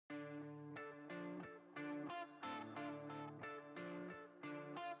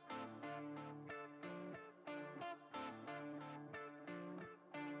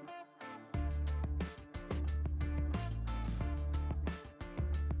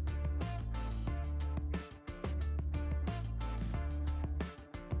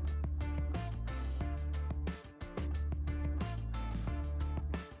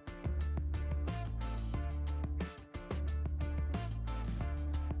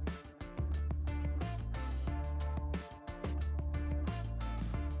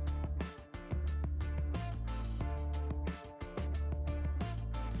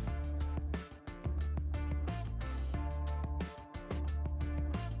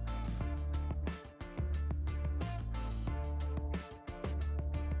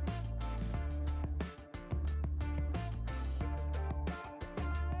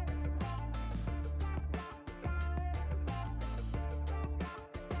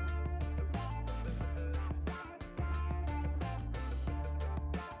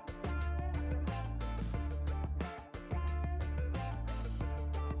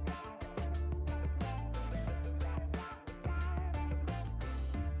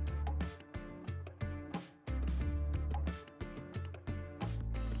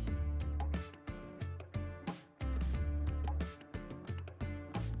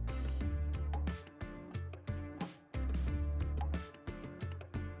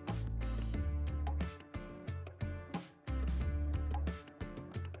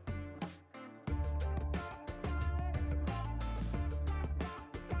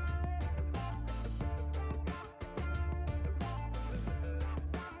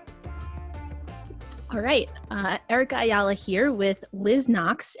All right, Erica Ayala here with Liz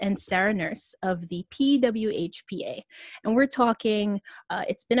Knox and Sarah Nurse of the PWHPA. And we're talking,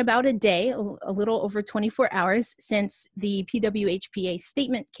 it's been about a day, a little over 24 hours since the PWHPA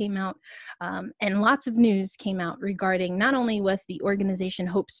statement came out, and lots of news came out regarding not only what the organization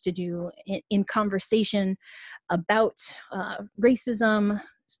hopes to do in conversation about racism,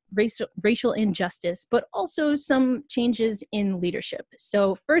 racial injustice, but also some changes in leadership.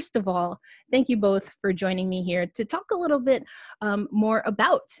 So first of all, thank you both for joining me here to talk a little bit more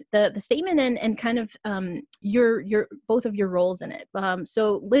about the statement and kind of your both of your roles in it.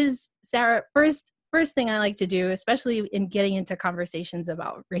 So Liz, Sarah, first thing I like to do, especially in getting into conversations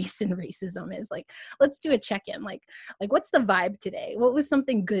about race and racism, is like, let's do a check-in. Like what's the vibe today? What was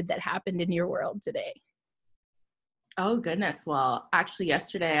something good that happened in your world today? Oh, goodness. Well, actually,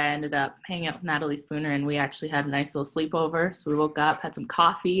 yesterday I ended up hanging out with Natalie Spooner, and we actually had a nice little sleepover. So we woke up, had some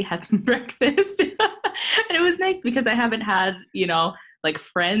coffee, had some breakfast. And it was nice because I haven't had, like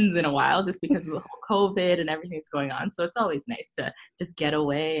friends in a while just because of the whole COVID and everything that's going on. So it's always nice to just get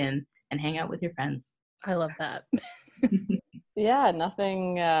away and hang out with your friends. I love that. Yeah,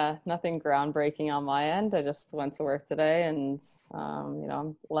 nothing groundbreaking on my end. I just went to work today, and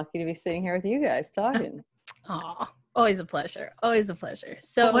I'm lucky to be sitting here with you guys talking. Aw, always a pleasure. Always a pleasure.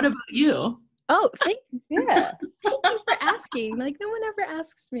 So well, what about you? Oh, thank you for asking. Like, no one ever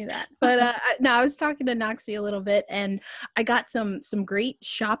asks me that. But no, I was talking to Noxie a little bit, and I got some great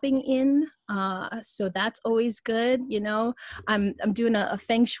shopping in. So that's always good. I'm doing a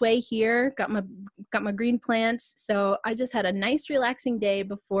feng shui here. Got my green plants. So I just had a nice, relaxing day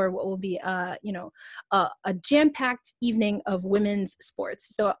before what will be a jam-packed evening of women's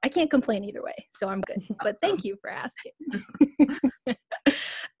sports. So I can't complain either way. So I'm good. But thank you for asking.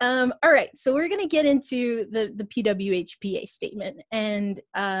 All right, so we're going to get into the PWHPA statement, and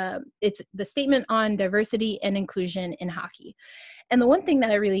it's the statement on diversity and inclusion in hockey. And the one thing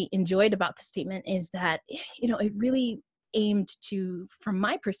that I really enjoyed about the statement is that, it really aimed to, from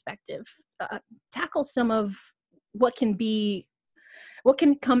my perspective, tackle some of what can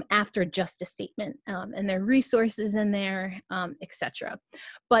come after just a statement, and there are resources in there, etc.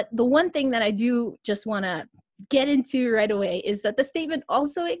 But the one thing that I do just want to get into right away is that the statement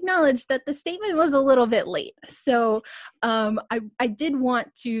also acknowledged that the statement was a little bit late. So I did want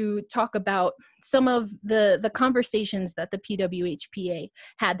to talk about some of the conversations that the PWHPA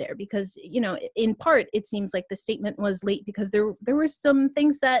had there, because, in part, it seems like the statement was late because there were some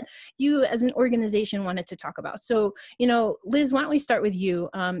things that you as an organization wanted to talk about. So, Liz, why don't we start with you?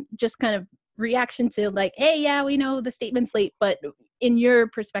 Just kind of reaction to like, hey, yeah, we know the statement's late, but in your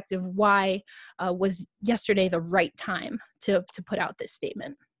perspective, why was yesterday the right time to put out this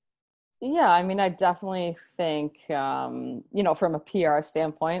statement? Yeah, I mean, I definitely think, from a PR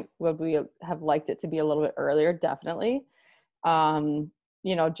standpoint, would we have liked it to be a little bit earlier? Definitely.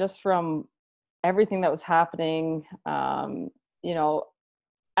 Just from everything that was happening, as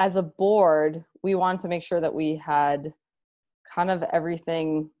a board, we wanted to make sure that we had kind of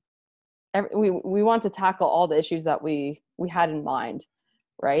everything. We want to tackle all the issues that we had in mind,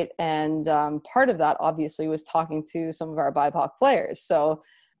 right? And part of that obviously was talking to some of our BIPOC players. So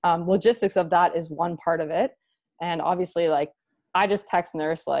logistics of that is one part of it. And obviously, like, I just text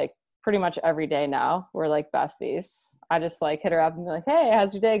Nurse like pretty much every day now. We're like besties. I just like hit her up and be like, hey,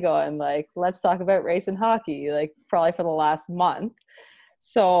 how's your day going? Like, let's talk about race and hockey, like probably for the last month.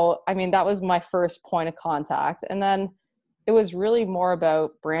 So, I mean, that was my first point of contact. And then it was really more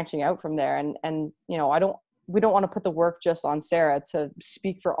about branching out from there. And we don't want to put the work just on Sarah to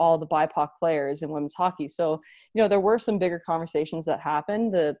speak for all the BIPOC players in women's hockey. So, there were some bigger conversations that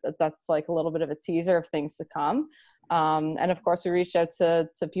happened that's like a little bit of a teaser of things to come. And of course we reached out to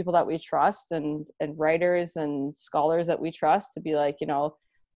people that we trust and writers and scholars that we trust to be like,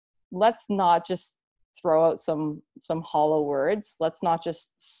 let's not just throw out some hollow words. Let's not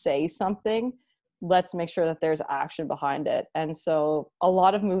just say something. Let's make sure that there's action behind it. And so a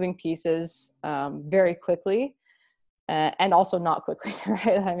lot of moving pieces very quickly and also not quickly,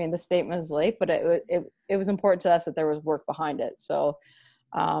 right? I mean, the statement was late, but it was important to us that there was work behind it. So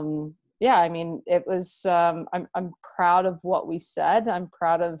yeah, I mean, it was, I'm proud of what we said. I'm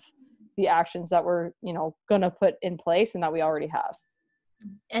proud of the actions that we're, going to put in place and that we already have.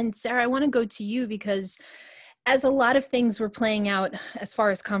 And Sarah, I want to go to you because as a lot of things were playing out as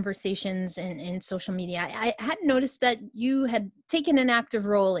far as conversations in social media, I had noticed that you had taken an active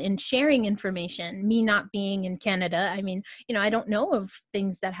role in sharing information, me not being in Canada. I mean, I don't know of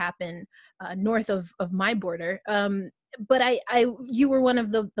things that happen north of my border. but you were one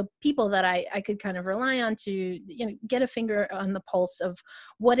of the people that I could kind of rely on to, you know, get a finger on the pulse of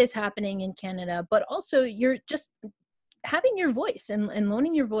what is happening in Canada, but also you're just having your voice and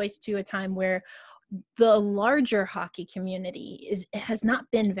loaning your voice to a time where the larger hockey community has not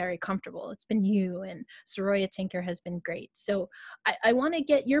been very comfortable. It's been you, and Soraya Tinker has been great. So I want to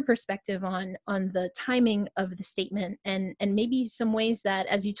get your perspective on the timing of the statement, and maybe some ways that,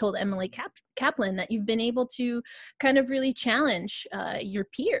 as you told Emily Kaplan, that you've been able to kind of really challenge your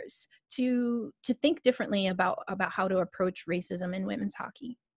peers to think differently about how to approach racism in women's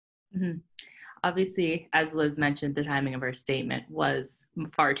hockey. Mm-hmm. Obviously, as Liz mentioned, the timing of our statement was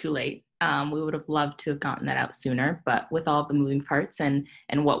far too late. We would have loved to have gotten that out sooner, but with all the moving parts and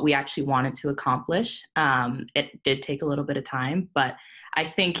what we actually wanted to accomplish, it did take a little bit of time. But I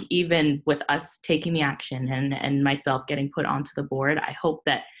think even with us taking the action and myself getting put onto the board, I hope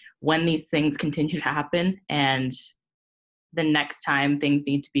that when these things continue to happen and the next time things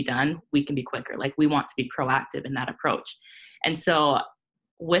need to be done, we can be quicker. Like, we want to be proactive in that approach. And so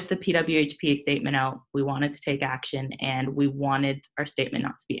with the PWHPA statement out, we wanted to take action, and we wanted our statement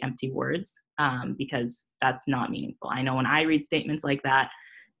not to be empty words, because that's not meaningful. I know when I read statements like that,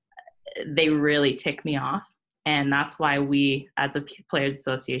 they really tick me off. And that's why we, as a Players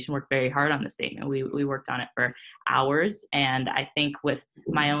Association, worked very hard on the statement. We worked on it for hours. And I think with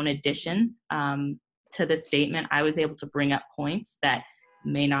my own addition to the statement, I was able to bring up points that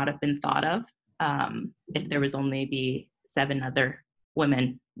may not have been thought of if there was only the 7 other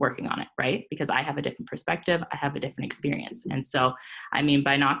women working on it, right? Because I have a different perspective, I have a different experience. And so, I mean,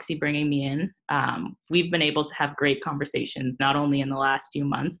 by Noxie bringing me in, we've been able to have great conversations, not only in the last few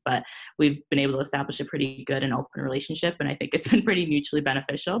months, but we've been able to establish a pretty good and open relationship. And I think it's been pretty mutually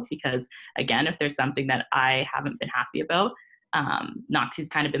beneficial because, again, if there's something that I haven't been happy about, Noxie's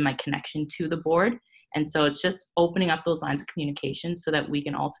kind of been my connection to the board. And so it's just opening up those lines of communication so that we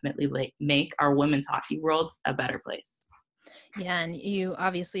can ultimately make our women's hockey world a better place. Yeah, and you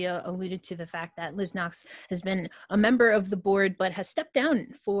obviously alluded to the fact that Liz Knox has been a member of the board, but has stepped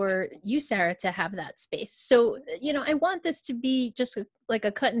down for you, Sarah, to have that space. So, you know, I want this to be just like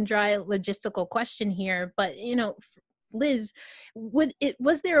a cut and dry logistical question here, but, you know, Liz,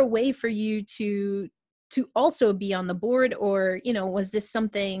 was there a way for you to also be on the board, or, you know, was this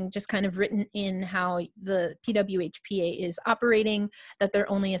something just kind of written in how the PWHPA is operating, that there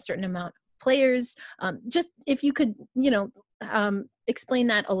are only a certain amount of players? Just if you could, you know, explain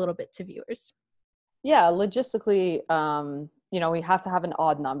that a little bit to viewers. Yeah, logistically, you know, we have to have an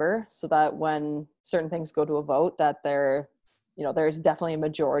odd number so that when certain things go to a vote, that there's definitely a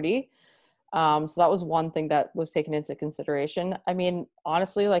majority. So that was one thing that was taken into consideration. I mean,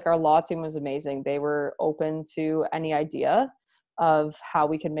 honestly, like, our law team was amazing. They were open to any idea of how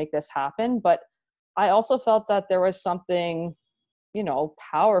we could make this happen. But I also felt that there was something, you know,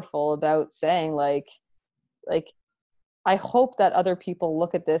 powerful about saying like, I hope that other people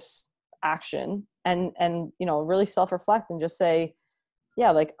look at this action and, you know, really self-reflect and just say, yeah,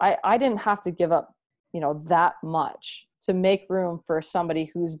 like, I didn't have to give up, you know, that much to make room for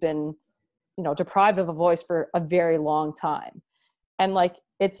somebody who's been, you know, deprived of a voice for a very long time. And like,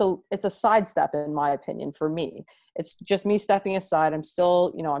 it's a sidestep, in my opinion, for me. It's just me stepping aside. I'm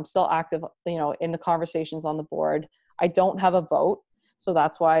still active, you know, in the conversations on the board. I don't have a vote. So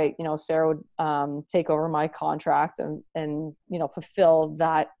that's why, you know, Sarah would take over my contract and you know, fulfill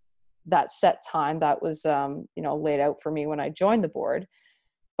that set time that was, you know, laid out for me when I joined the board.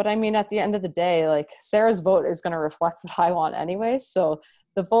 But I mean, at the end of the day, like, Sarah's vote is going to reflect what I want anyways. So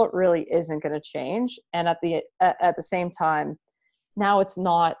the vote really isn't going to change. And at the same time, now it's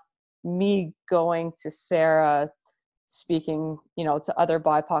not me going to Sarah speaking, you know, to other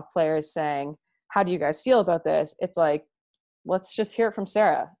BIPOC players saying, how do you guys feel about this? It's like, let's just hear it from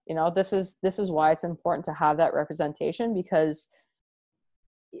Sarah. You know, this is why it's important to have that representation, because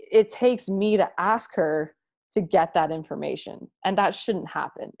it takes me to ask her to get that information. And that shouldn't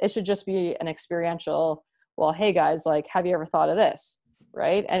happen. It should just be an experiential, well, hey guys, like, have you ever thought of this?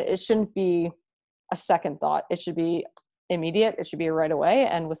 Right? And it shouldn't be a second thought. It should be immediate. It should be right away.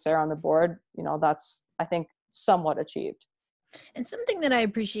 And with Sarah on the board, you know, that's, I think, somewhat achieved. And something that I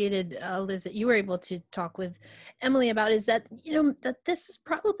appreciated, Liz, that you were able to talk with Emily about is that, you know, that this is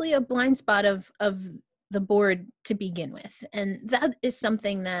probably a blind spot of the board to begin with. And that is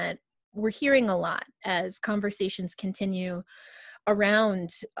something that we're hearing a lot as conversations continue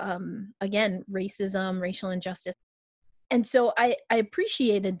around, again, racism, racial injustice. And so I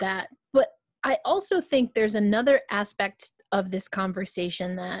appreciated that. But I also think there's another aspect of this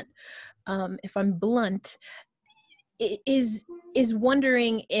conversation that, if I'm blunt, is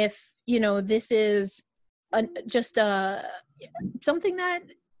wondering if, you know, this is just something that,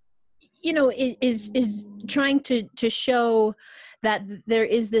 you know, is trying to show that there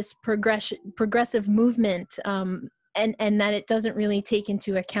is this progressive movement, and that it doesn't really take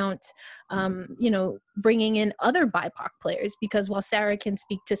into account, you know, bringing in other BIPOC players, because while Sarah can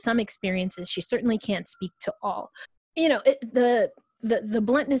speak to some experiences, she certainly can't speak to all. You know, the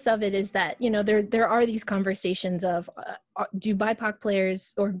bluntness of it is that, you know, there are these conversations of do BIPOC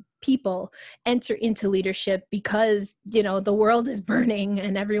players or people enter into leadership because, you know, the world is burning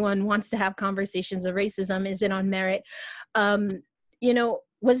and everyone wants to have conversations of racism? Is it on merit? You know,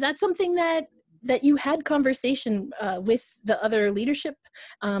 was that something that you had conversation with the other leadership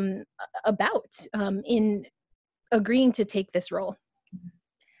about in agreeing to take this role?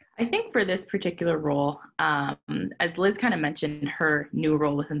 I think for this particular role, as Liz kind of mentioned, her new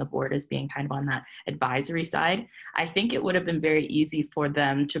role within the board is being kind of on that advisory side. I think it would have been very easy for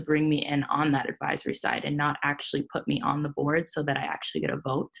them to bring me in on that advisory side and not actually put me on the board so that I actually get a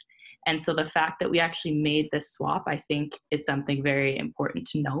vote. And so the fact that we actually made this swap, I think, is something very important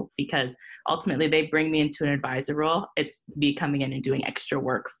to note, because ultimately they bring me into an advisor role. It's me coming in and doing extra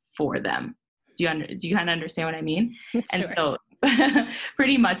work for them. Do you kind of understand what I mean? Sure. And so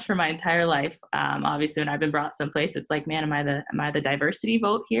pretty much for my entire life, obviously when I've been brought someplace, it's like, man, am I the diversity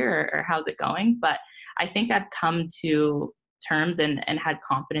vote here, or how's it going? But I think I've come to terms and had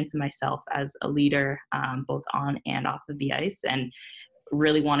confidence in myself as a leader, both on and off of the ice, and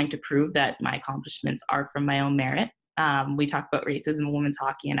really wanting to prove that my accomplishments are from my own merit. We talk about racism in women's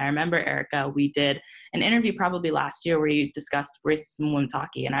hockey, and I remember, Erica, we did an interview probably last year where you discussed racism in women's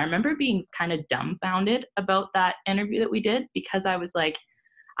hockey, and I remember being kind of dumbfounded about that interview that we did, because I was like,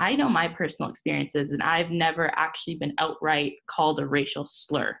 I know my personal experiences, and I've never actually been outright called a racial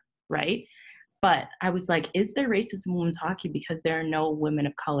slur, right? But I was like, is there racism in women's hockey because there are no women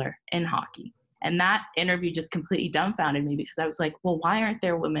of color in hockey? And that interview just completely dumbfounded me, because I was like, well, why aren't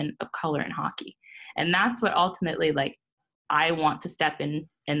there women of color in hockey? And that's what ultimately, like, I want to step in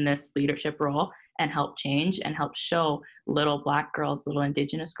this leadership role and help change and help show little Black girls, little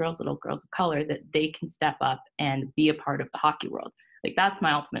Indigenous girls, little girls of color that they can step up and be a part of the hockey world. Like, that's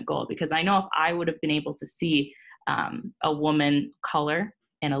my ultimate goal, because I know if I would have been able to see a woman color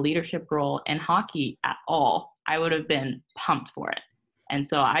in a leadership role in hockey at all, I would have been pumped for it. And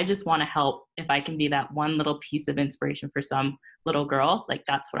so I just want to help. If I can be that one little piece of inspiration for some little girl, like,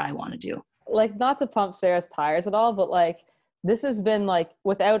 that's what I want to do. Like, not to pump Sarah's tires at all, but like, this has been like,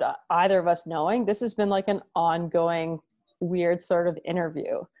 without either of us knowing, this has been like an ongoing weird sort of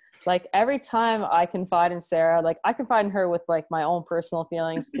interview. Like, every time I confide in Sarah, like, I confide in her with like my own personal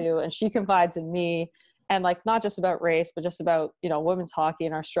feelings too, and she confides in me, and like, not just about race, but just about, you know, women's hockey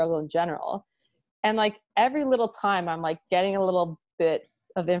and our struggle in general. And like, every little time I'm like getting a little bit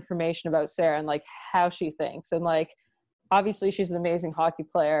of information about Sarah and like how she thinks. And like, obviously she's an amazing hockey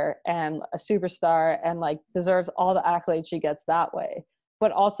player and a superstar and like deserves all the accolades she gets that way.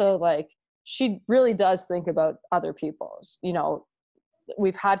 But also, like, she really does think about other people's, you know,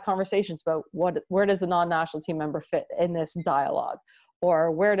 we've had conversations about where does a non-national team member fit in this dialogue,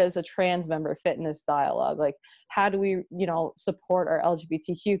 or where does a trans member fit in this dialogue? Like, how do we, you know, support our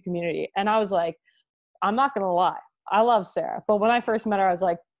LGBTQ community? And I was like, I'm not going to lie, I love Sarah. But when I first met her, I was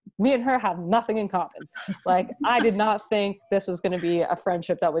like, me and her have nothing in common. Like, I did not think this was going to be a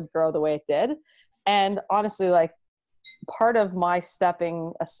friendship that would grow the way it did. And honestly, like, part of my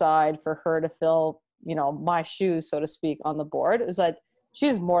stepping aside for her to fill, you know, my shoes, so to speak, on the board is that she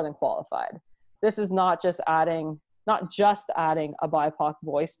is more than qualified. This is not just adding a BIPOC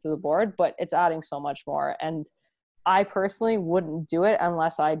voice to the board, but it's adding so much more. And I personally wouldn't do it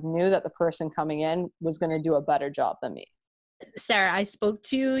unless I knew that the person coming in was going to do a better job than me. Sarah, I spoke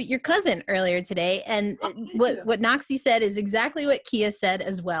to your cousin earlier today, and what Noxie said is exactly what Kia said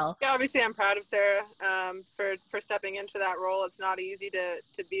as well. Yeah, obviously I'm proud of Sarah for stepping into that role. It's not easy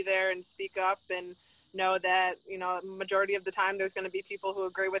to be there and speak up and know that, you know, majority of the time there's going to be people who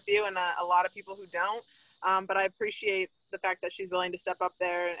agree with you and a lot of people who don't. But I appreciate the fact that she's willing to step up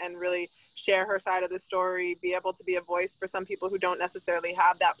there and really share her side of the story, be able to be a voice for some people who don't necessarily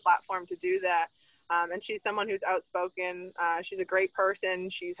have that platform to do that. And she's someone who's outspoken. She's a great person.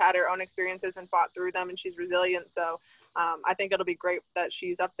 She's had her own experiences and fought through them, and she's resilient. So I think it'll be great that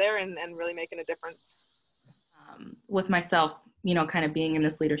she's up there and really making a difference. With myself, you know, kind of being in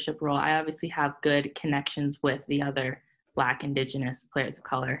this leadership role, I obviously have good connections with the other Black, Indigenous players of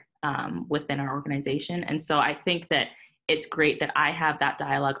color within our organization. And so I think that it's great that I have that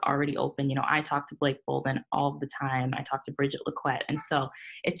dialogue already open. You know, I talk to Blake Bolden all the time. I talk to Bridget Laquette. And so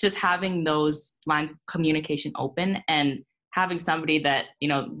it's just having those lines of communication open and having somebody that, you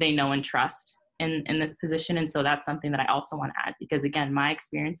know, they know and trust in this position. And so that's something that I also want to add, because again, my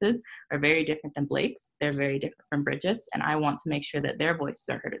experiences are very different than Blake's. They're very different from Bridget's, and I want to make sure that their voices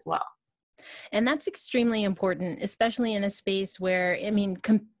are heard as well. And that's extremely important, especially in a space where, I mean,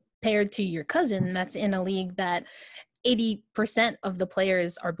 compared to your cousin that's in a league that 80% of the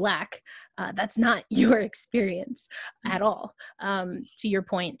players are Black, that's not your experience at all, to your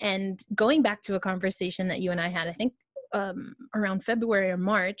point. And going back to a conversation that you and I had, I think around February or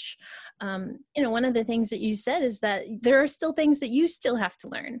March, one of the things that you said is that there are still things that you still have to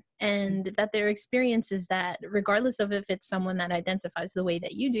learn, and that their experience is that regardless of if it's someone that identifies the way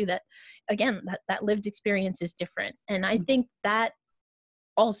that you do, that again, that lived experience is different. And I think that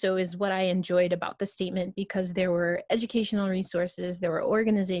also is what I enjoyed about the statement, because there were educational resources, there were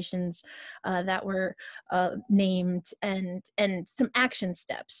organizations that were named, and some action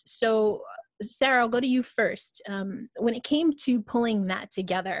steps. So Sarah, I'll go to you first. When it came to pulling that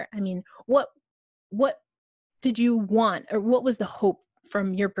together, I mean, what did you want, or what was the hope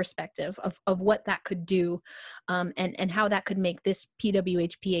from your perspective of what that could do, and how that could make this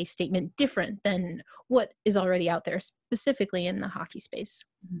PWHPA statement different than what is already out there, specifically in the hockey space?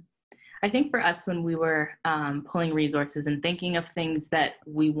 I think for us, when we were pulling resources and thinking of things that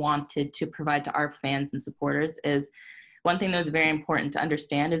we wanted to provide to our fans and supporters, is one thing that was very important to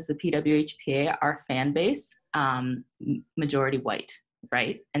understand is the PWHPA, our fan base, majority white,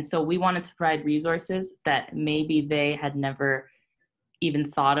 right? And so we wanted to provide resources that maybe they had never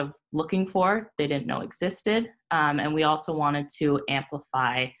even thought of looking for, they didn't know existed. And we also wanted to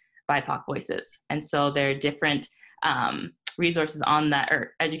amplify BIPOC voices. And so there are different resources on that,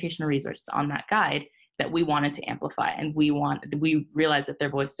 or educational resources on that guide, that we wanted to amplify. And we realized that their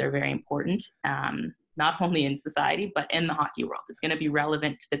voices are very important, not only in society, but in the hockey world. It's going to be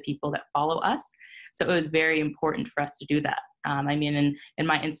relevant to the people that follow us. So it was very important for us to do that. I mean, in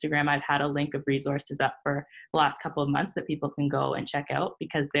my Instagram, I've had a link of resources up for the last couple of months that people can go and check out,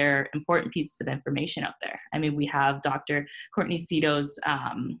 because they're important pieces of information out there. I mean, we have Dr. Courtney Cito's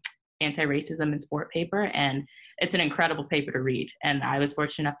Anti-Racism in Sport paper, and it's an incredible paper to read. And I was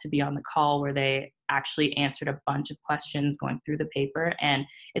fortunate enough to be on the call where they actually answered a bunch of questions going through the paper, and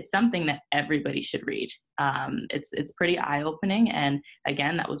it's something that everybody should read. It's pretty eye-opening, and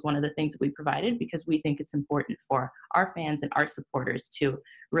again, that was one of the things that we provided, because we think it's important for our fans and our supporters to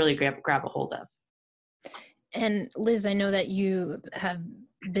really grab a hold of. And Liz, I know that you have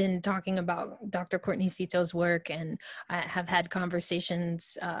been talking about Dr. Courtney Cito's work, and I have had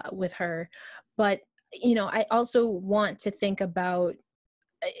conversations with her, but I also want to think about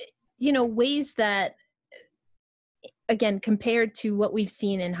ways that, again, compared to what we've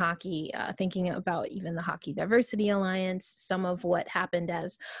seen in hockey, thinking about even the Hockey Diversity Alliance, some of what happened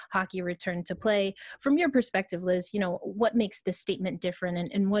as hockey returned to play. From your perspective, Liz, what makes this statement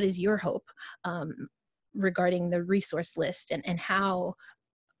different, and what is your hope regarding the resource list, and how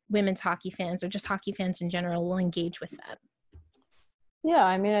women's hockey fans, or just hockey fans in general, will engage with that? Yeah,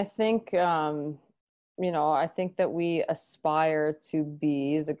 I mean, I think, I think that we aspire to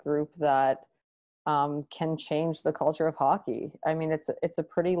be the group that can change the culture of hockey. I mean, it's a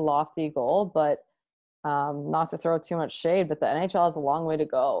pretty lofty goal, but not to throw too much shade, but the NHL has a long way to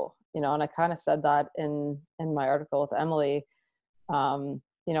go, and I kind of said that in my article with Emily.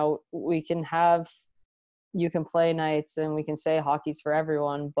 We can have you can play nights, and we can say hockey's for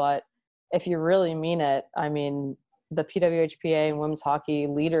everyone, but if you really mean it, I mean, the PWHPA and women's hockey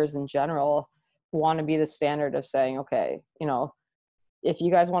leaders in general want to be the standard of saying, okay, if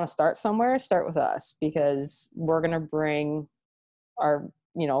you guys want to start somewhere, start with us, because we're going to bring our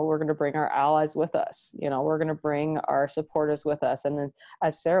allies with us. We're going to bring our supporters with us. And then,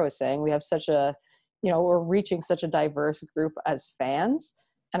 as Sarah was saying, we have we're reaching such a diverse group as fans.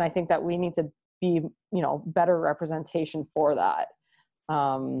 And I think that we need to be, better representation for that.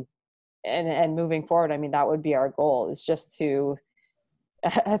 And moving forward, I mean, that would be our goal, is just to,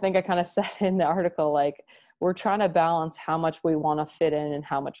 I think I kind of said in the article, like, we're trying to balance how much we want to fit in and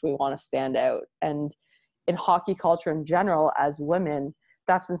how much we want to stand out. And in hockey culture in general, as women,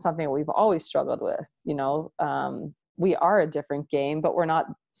 that's been something that we've always struggled with. We are a different game, but we're not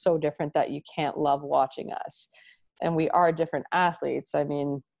so different that you can't love watching us. And we are different athletes. I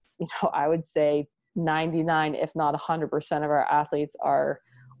mean, I would say 99, if not 100% of our athletes are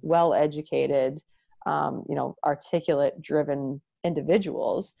well-educated, articulate, driven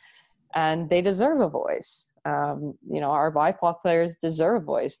individuals, and they deserve a voice. Our BIPOC players deserve a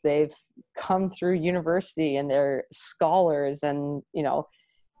voice. They've come through university and they're scholars, and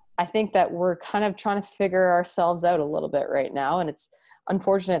I think that we're kind of trying to figure ourselves out a little bit right now, and it's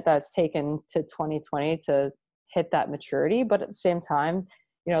unfortunate that it's taken to 2020 to hit that maturity, but at the same time,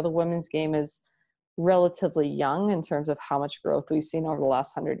 you know, the women's game is relatively young in terms of how much growth we've seen over the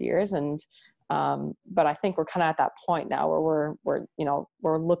last 100 years. And, but I think we're kind of at that point now where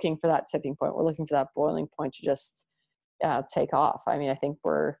we're looking for that tipping point. We're looking for that boiling point to just take off. I mean, I think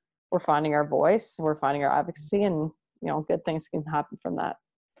we're finding our voice, we're finding our advocacy, and, you know, good things can happen from that.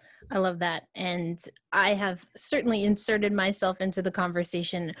 I love that. And I have certainly inserted myself into the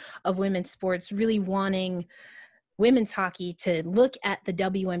conversation of women's sports, really wanting women's hockey to look at the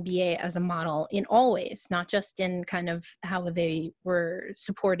WNBA as a model in all ways, not just in kind of how they were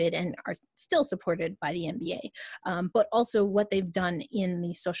supported and are still supported by the NBA, but also what they've done in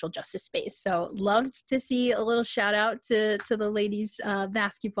the social justice space. So loved to see a little shout out to the ladies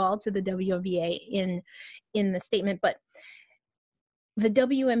basketball, to the WNBA in the statement. But the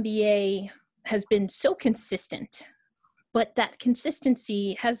WNBA has been so consistent, but that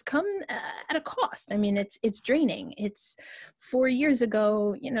consistency has come at a cost. I mean, it's draining. It's 4 years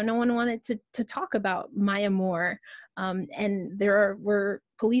ago, you know, no one wanted to talk about Maya Moore. And there were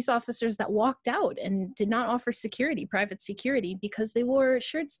police officers that walked out and did not offer security, private security, because they wore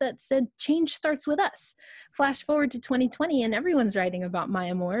shirts that said change starts with us. Flash forward to 2020 and everyone's writing about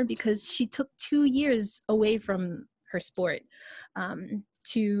Maya Moore because she took 2 years away from her sport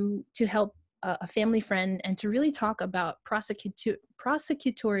to help a family friend and to really talk about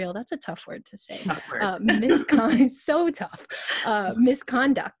prosecutorial, that's a tough word to say, so tough,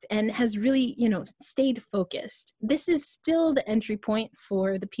 misconduct, and has really, you know, stayed focused. This is still the entry point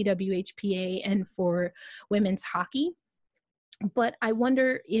for the PWHPA and for women's hockey. But I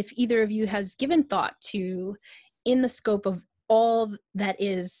wonder if either of you has given thought to, in the scope of all that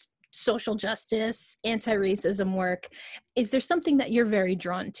is social justice, anti-racism work, is there something that you're very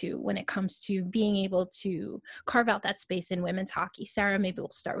drawn to when it comes to being able to carve out that space in women's hockey? Sarah, maybe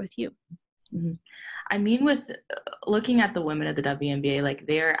we'll start with you. Mm-hmm. I mean, with looking at the women of the WNBA, like,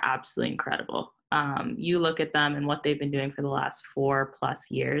 they're absolutely incredible. You look at them and what they've been doing for the last 4+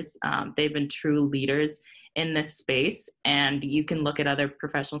 years. They've been true leaders in this space, and you can look at other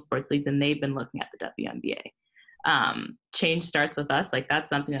professional sports leagues and they've been looking at the WNBA. Change starts with us. Like, that's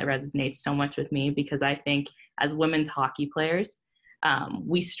something that resonates so much with me, because I think as women's hockey players,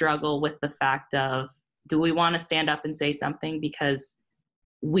 we struggle with the fact of, do we want to stand up and say something? Because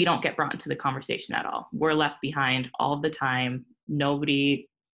we don't get brought into the conversation at all. We're left behind all the time.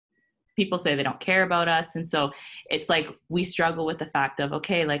 People say they don't care about us. And so it's like, we struggle with the fact of,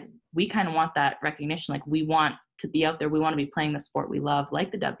 okay, like, we kind of want that recognition. Like, we want to be out there. We want to be playing the sport we love,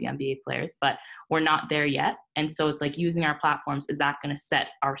 like the WNBA players, but we're not there yet. And so it's like, using our platforms, is that going to set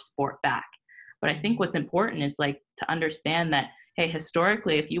our sport back? But I think what's important is, like, to understand that, hey,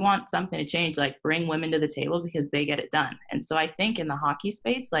 historically, if you want something to change, like, bring women to the table because they get it done. And so I think in the hockey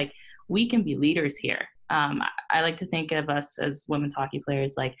space, like, we can be leaders here. I like to think of us as women's hockey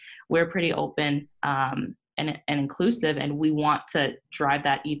players, like, we're pretty open and inclusive, and we want to drive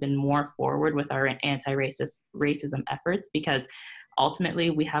that even more forward with our anti-racism efforts, because ultimately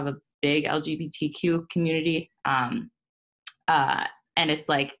we have a big LGBTQ community, and it's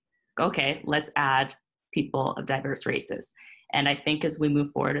like, okay, let's add people of diverse races. And I think as we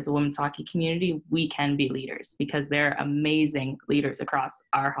move forward as a women's hockey community, we can be leaders, because they're amazing leaders across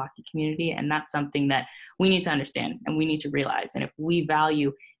our hockey community. And that's something that we need to understand and we need to realize. And if we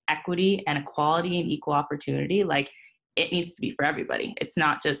value equity and equality and equal opportunity, like, it needs to be for everybody. It's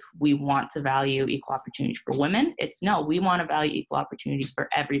not just, we want to value equal opportunity for women. It's no, we want to value equal opportunity for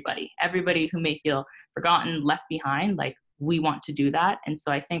everybody who may feel forgotten, left behind. Like, we want to do that. And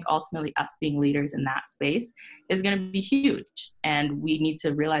so I think ultimately us being leaders in that space is going to be huge. And we need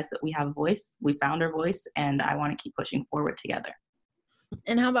to realize that we have a voice, we found our voice, and I want to keep pushing forward together.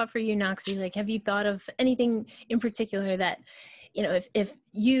 And how about for you, Noxie? Like, have you thought of anything in particular that, you know, if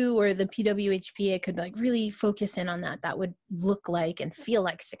you or the PWHPA could, like, really focus in on that would look like and feel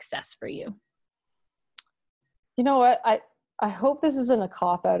like success for you? You know what? I hope this isn't a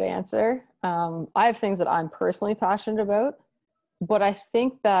cop-out answer. I have things that I'm personally passionate about, but I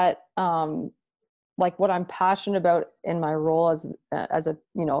think that like, what I'm passionate about in my role as a,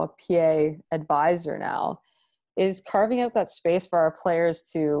 you know, a PA advisor now is carving out that space for our players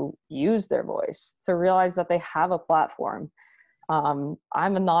to use their voice, to realize that they have a platform. I'm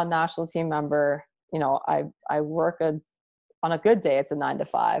a non-national team member. You know, I work on a good day, it's a 9 to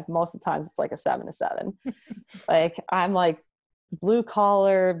 5. Most of the times it's like a 7 to 7. Like, I'm like blue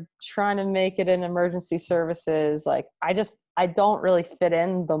collar, trying to make it in emergency services. Like, I don't really fit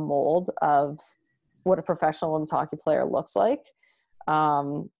in the mold of what a professional women's hockey player looks like.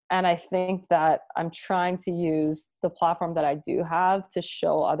 And I think that I'm trying to use the platform that I do have to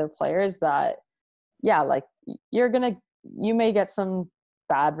show other players that, yeah, like, you may get some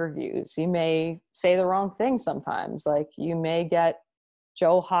bad reviews. You may say the wrong thing sometimes. Like you may get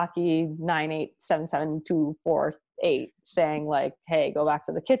Joe Hockey 9877248 saying like, hey, go back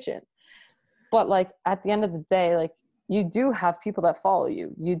to the kitchen. But like at the end of the day, like you do have people that follow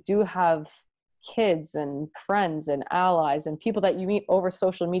you. You do have kids and friends and allies and people that you meet over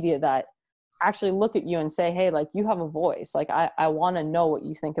social media that actually look at you and say, hey, like you have a voice. Like I want to know what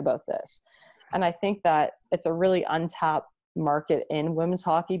you think about this. And I think that it's a really untapped market in women's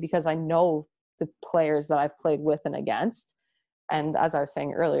hockey because I know the players that I've played with and against. And as I was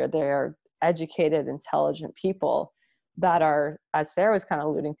saying earlier, they are educated, intelligent people that are, as Sarah was kind of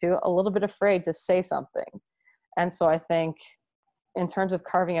alluding to, a little bit afraid to say something. And so I think in terms of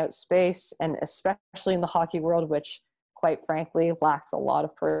carving out space, and especially in the hockey world, which quite frankly lacks a lot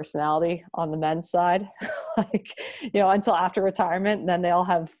of personality on the men's side, like, you know, until after retirement, and then they all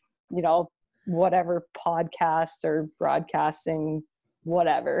have, you know, whatever podcast or broadcasting,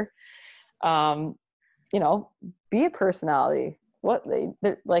 whatever, you know, be a personality.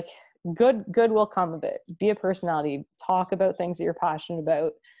 They're like, good will come of it. Be a personality, talk about things that you're passionate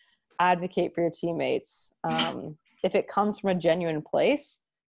about, advocate for your teammates. If it comes from a genuine place,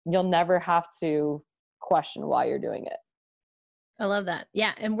 you'll never have to question why you're doing it. I love that.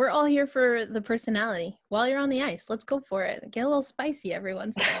 Yeah. And we're all here for the personality while you're on the ice. Let's go for it. Get a little spicy every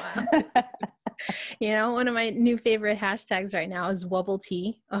once in a while. You know, one of my new favorite hashtags right now is wubble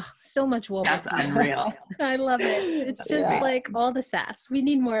tea. Oh, so much wubble That's tea. unreal. I love it. It's just like all the sass. We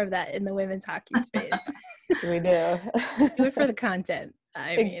need more of that in the women's hockey space. We do. Do it for the content.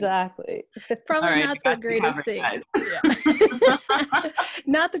 I mean, exactly. Probably right, not the greatest thing. Yeah.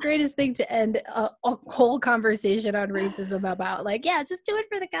 Not the greatest thing to end a whole conversation on racism about. Like, yeah, just do it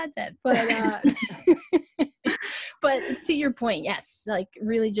for the content. But but to your point, yes, like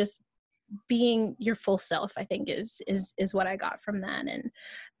really just being your full self, I think is what I got from that. And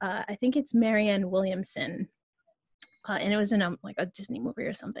I think it's Marianne Williamson. And it was in like a Disney movie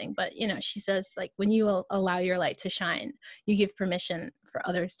or something, but you know, she says like, when you allow your light to shine, you give permission for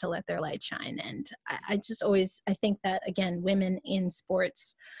others to let their light shine. And I think that again, women in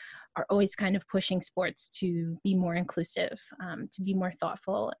sports are always kind of pushing sports to be more inclusive, to be more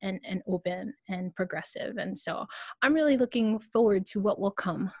thoughtful and open and progressive. And so I'm really looking forward to what will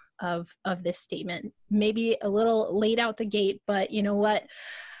come of this statement. Maybe a little late out the gate, but you know what?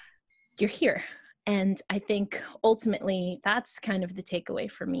 You're here. And I think ultimately that's kind of the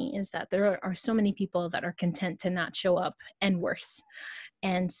takeaway for me, is that there are so many people that are content to not show up, and worse.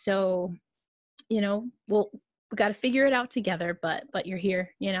 And so, you know, we got to figure it out together, but you're here,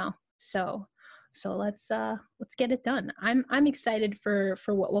 you know, so let's get it done. I'm excited for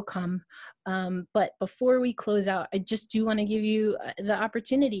what will come. But before we close out, I just do want to give you the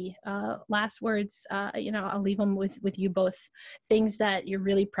opportunity, last words, you know, I'll leave them with you both, things that you're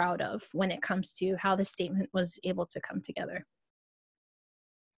really proud of when it comes to how the statement was able to come together.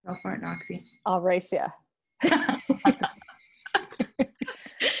 Go for it, Noxie. I'll race you.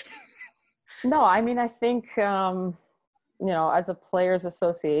 No, I mean, I think, you know, as a players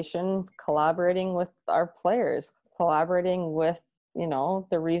association, collaborating with our players, collaborating with, you know,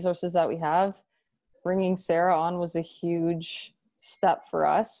 the resources that we have, bringing Sarah on was a huge step for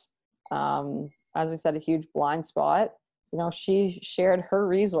us. As we said, a huge blind spot. You know, she shared her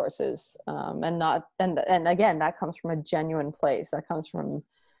resources, and again, that comes from a genuine place. That comes from,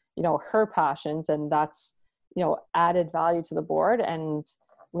 you know, her passions, and that's, you know, added value to the board. And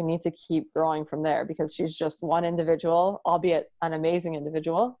we need to keep growing from there, because she's just one individual, albeit an amazing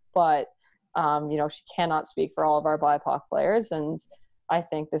individual, but, you know, she cannot speak for all of our BIPOC players. And I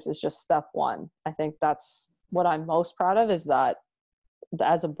think this is just step one. I think that's what I'm most proud of, is that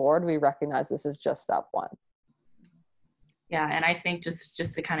as a board, we recognize this is just step one. Yeah. And I think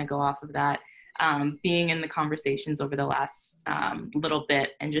just to kind of go off of that, being in the conversations over the last little bit,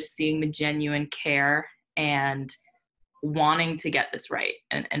 and just seeing the genuine care and wanting to get this right,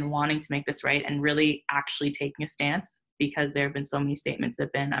 and wanting to make this right, and really actually taking a stance, because there have been so many statements that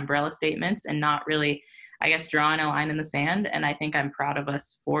have been umbrella statements and not really, I guess, drawing a line in the sand. And I think I'm proud of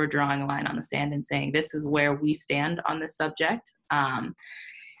us for drawing a line on the sand and saying, this is where we stand on this subject.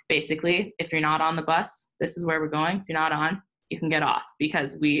 Basically, if you're not on the bus, this is where we're going. If you're not on, you can get off,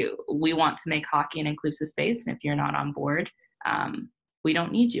 because we want to make hockey an inclusive space. And if you're not on board, we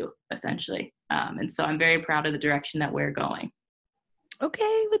don't need you, essentially. And so I'm very proud of the direction that we're going.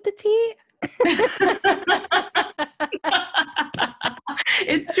 Okay, with the tea.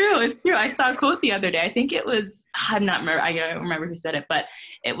 It's true. I saw a quote the other day. I think it was, I don't remember who said it, but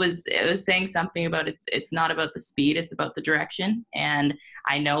it was saying something about it's not about the speed, it's about the direction. And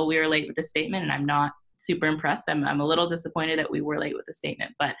I know we were late with the statement, and I'm not super impressed. I'm a little disappointed that we were late with the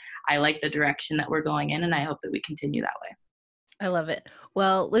statement, but I like the direction that we're going in, and I hope that we continue that way. I love it.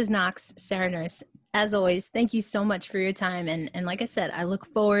 Well, Liz Knox, Sarah Nurse, as always, thank you so much for your time. And like I said, I look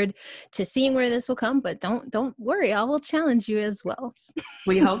forward to seeing where this will come, but don't worry, I will challenge you as well.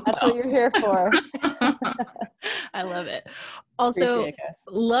 We hope That's what you're here for. I love it. Also,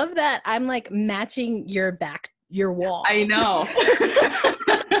 love that I'm like matching your wall. I know.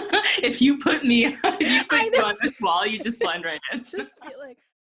 If you put me on this wall, you just blend right in. Just feel like